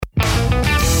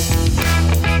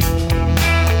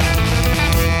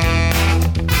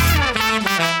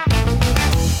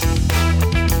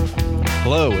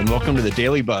Welcome to the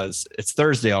Daily Buzz. It's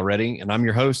Thursday already, and I'm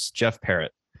your host, Jeff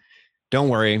Parrott. Don't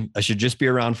worry, I should just be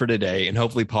around for today, and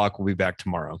hopefully Pac will be back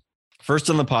tomorrow. First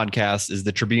on the podcast is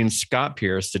the Tribune's Scott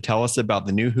Pierce to tell us about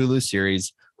the new Hulu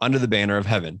series, Under the Banner of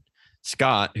Heaven.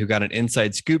 Scott, who got an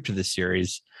inside scoop to this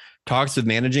series, talks with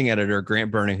managing editor Grant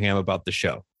Birmingham about the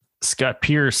show. Scott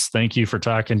Pierce, thank you for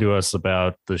talking to us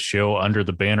about the show Under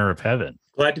the Banner of Heaven.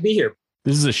 Glad to be here.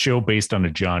 This is a show based on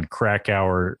a John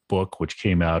Krakauer book, which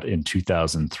came out in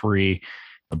 2003.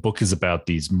 The book is about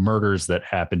these murders that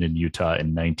happened in Utah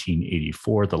in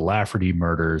 1984, the Lafferty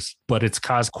murders, but it's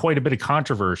caused quite a bit of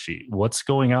controversy. What's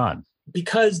going on?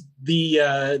 Because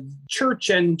the church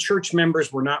and church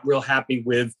members were not real happy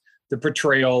with the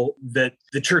portrayal that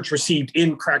the church received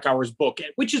in Krakauer's book,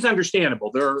 which is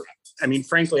understandable.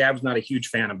 Frankly, I was not a huge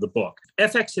fan of the book.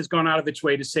 FX has gone out of its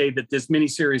way to say that this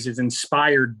miniseries is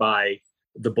inspired by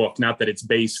the book, not that it's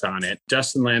based on it.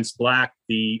 Dustin Lance Black,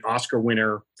 the Oscar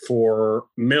winner for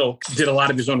Milk, did a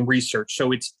lot of his own research.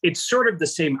 So it's sort of the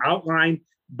same outline,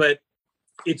 but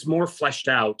it's more fleshed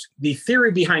out. The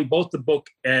theory behind both the book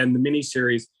and the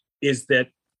miniseries is that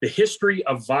the history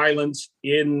of violence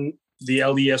in the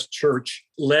LDS church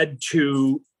led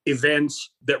to events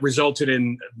that resulted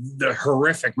in the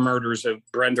horrific murders of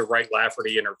Brenda Wright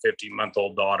Lafferty and her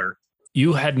 15-month-old daughter.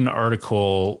 You had an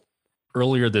article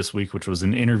earlier this week, which was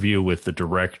an interview with the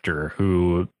director,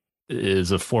 who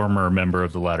is a former member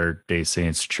of the Latter-day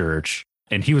Saints Church,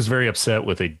 and he was very upset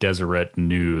with a Deseret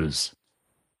News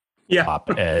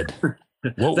op-ed.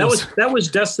 That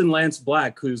was Dustin Lance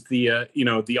Black, who's the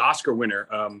Oscar winner.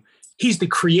 He's the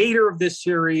creator of this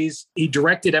series. He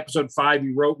directed episode 5.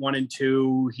 He wrote 1 and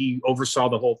 2. He oversaw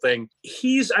the whole thing.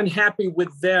 He's unhappy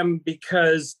with them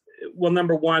because, well,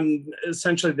 number one,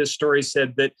 essentially this story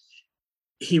said that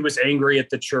he was angry at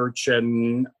the church,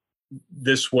 and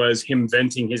this was him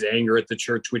venting his anger at the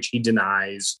church, which he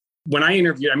denies. When I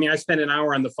interviewed, I spent an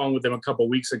hour on the phone with him a couple of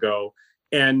weeks ago,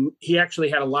 and he actually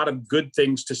had a lot of good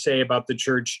things to say about the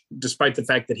church, despite the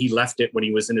fact that he left it when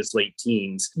he was in his late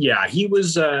teens. Yeah, he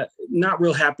was not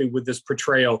real happy with this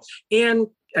portrayal. And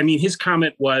his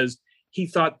comment was he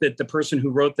thought that the person who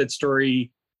wrote that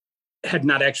story had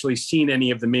not actually seen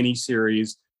any of the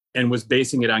miniseries and was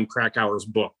basing it on Krakauer's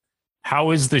book.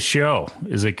 How is the show?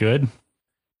 Is it good?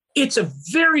 It's a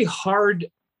very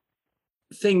hard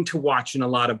thing to watch in a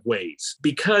lot of ways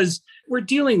because we're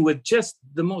dealing with just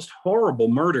the most horrible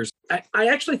murders. I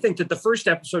actually think that the first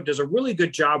episode does a really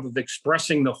good job of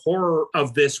expressing the horror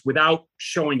of this without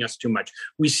showing us too much.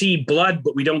 We see blood,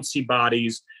 but we don't see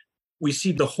bodies. We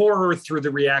see the horror through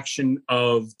the reaction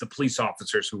of the police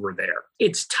officers who were there.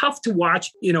 It's tough to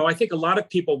watch. I think a lot of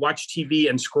people watch TV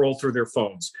and scroll through their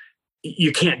phones.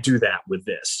 You can't do that with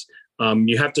this.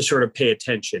 You have to sort of pay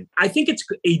attention. I think it's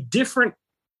a different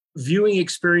viewing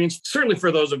experience, certainly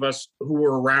for those of us who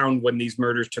were around when these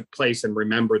murders took place and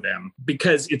remember them,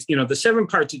 because it's, the 7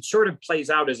 parts, it sort of plays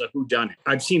out as a whodunit.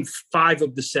 I've seen 5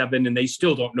 of the 7 and they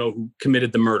still don't know who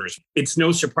committed the murders. It's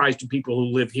no surprise to people who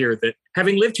live here that,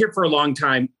 having lived here for a long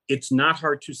time, it's not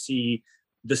hard to see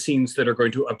the scenes that are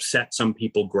going to upset some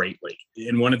people greatly.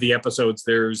 In one of the episodes,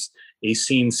 there's a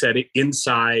scene set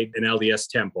inside an LDS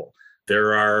temple.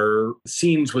 There are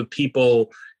scenes with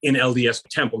people in LDS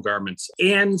temple garments.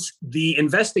 And the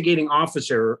investigating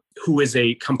officer, who is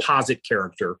a composite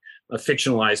character, a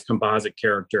fictionalized composite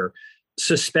character,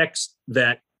 suspects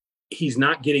that he's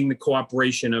not getting the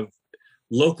cooperation of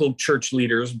local church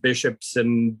leaders, bishops,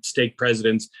 and stake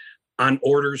presidents on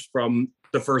orders from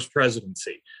the first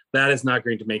presidency. That is not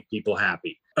going to make people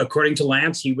happy. According to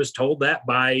Lance, he was told that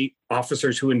by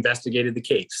officers who investigated the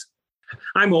case.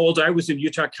 I'm old. I was in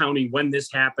Utah County when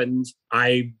this happened.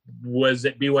 I was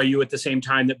at BYU at the same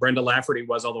time that Brenda Lafferty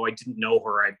was, although I didn't know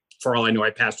her. For all I know, I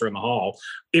passed her in the hall.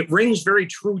 It rings very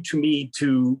true to me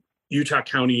to Utah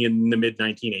County in the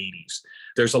mid-1980s.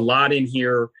 There's a lot in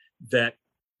here that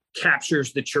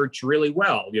captures the church really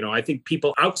well. I think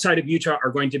people outside of Utah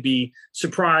are going to be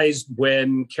surprised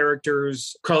when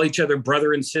characters call each other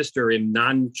brother and sister in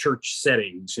non-church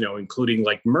settings, including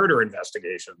like murder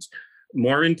investigations.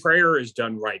 Mormon prayer is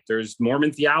done right. There's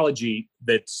Mormon theology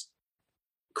that's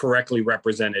correctly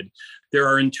represented. There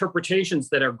are interpretations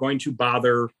that are going to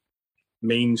bother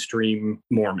mainstream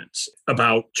Mormons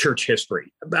about church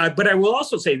history. But I will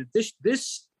also say that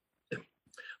this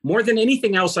more than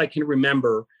anything else I can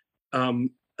remember,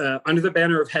 Under the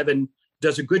Banner of Heaven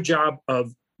does a good job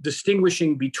of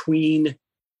distinguishing between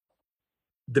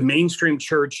the mainstream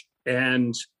church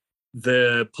and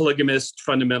the polygamist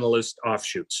fundamentalist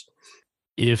offshoots.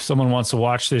 If someone wants to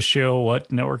watch this show,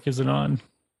 what network is it on?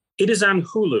 It is on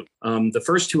Hulu. The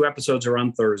first 2 episodes are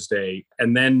on Thursday,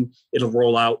 and then it'll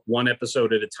roll out 1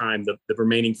 episode at a time. The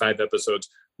remaining 5 episodes,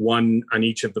 1 on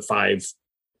each of the 5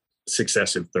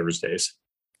 successive Thursdays.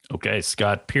 Okay,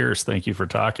 Scott Pierce, thank you for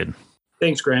talking.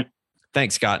 Thanks, Grant.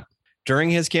 Thanks, Scott. During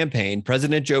his campaign,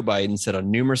 President Joe Biden said on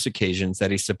numerous occasions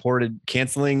that he supported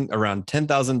canceling around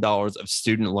 $10,000 of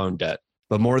student loan debt.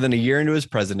 But more than a year into his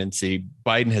presidency,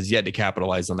 Biden has yet to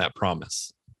capitalize on that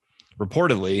promise.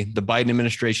 Reportedly, the Biden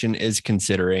administration is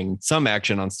considering some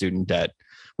action on student debt,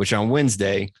 which on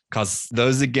Wednesday caused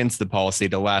those against the policy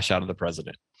to lash out at the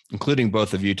president, including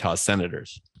both of Utah's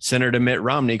senators. Senator Mitt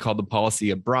Romney called the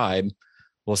policy a bribe,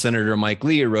 while Senator Mike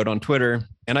Lee wrote on Twitter,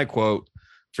 and I quote,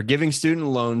 "For giving student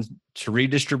loans to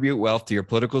redistribute wealth to your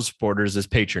political supporters is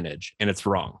patronage, and it's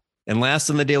wrong." And last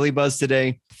on the Daily Buzz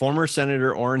today, former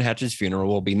Senator Orrin Hatch's funeral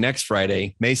will be next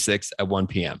Friday, May 6th at 1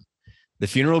 p.m. The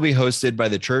funeral will be hosted by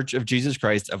the Church of Jesus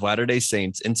Christ of Latter-day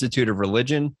Saints Institute of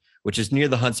Religion, which is near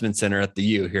the Huntsman Center at the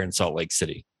U here in Salt Lake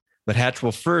City. But Hatch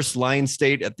will first lie in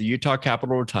state at the Utah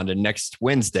Capitol Rotunda next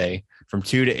Wednesday from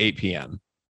 2 to 8 p.m.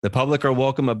 The public are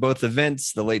welcome at both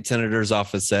events, the late senator's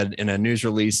office said in a news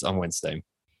release on Wednesday.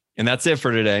 And that's it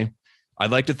for today. I'd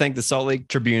like to thank the Salt Lake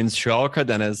Tribune's Shaul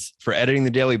Cardenas for editing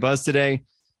the Daily Buzz today,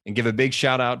 and give a big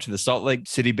shout out to the Salt Lake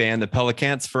City band, the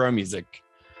Pelicans, for our music.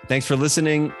 Thanks for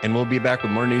listening, and we'll be back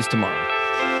with more news tomorrow.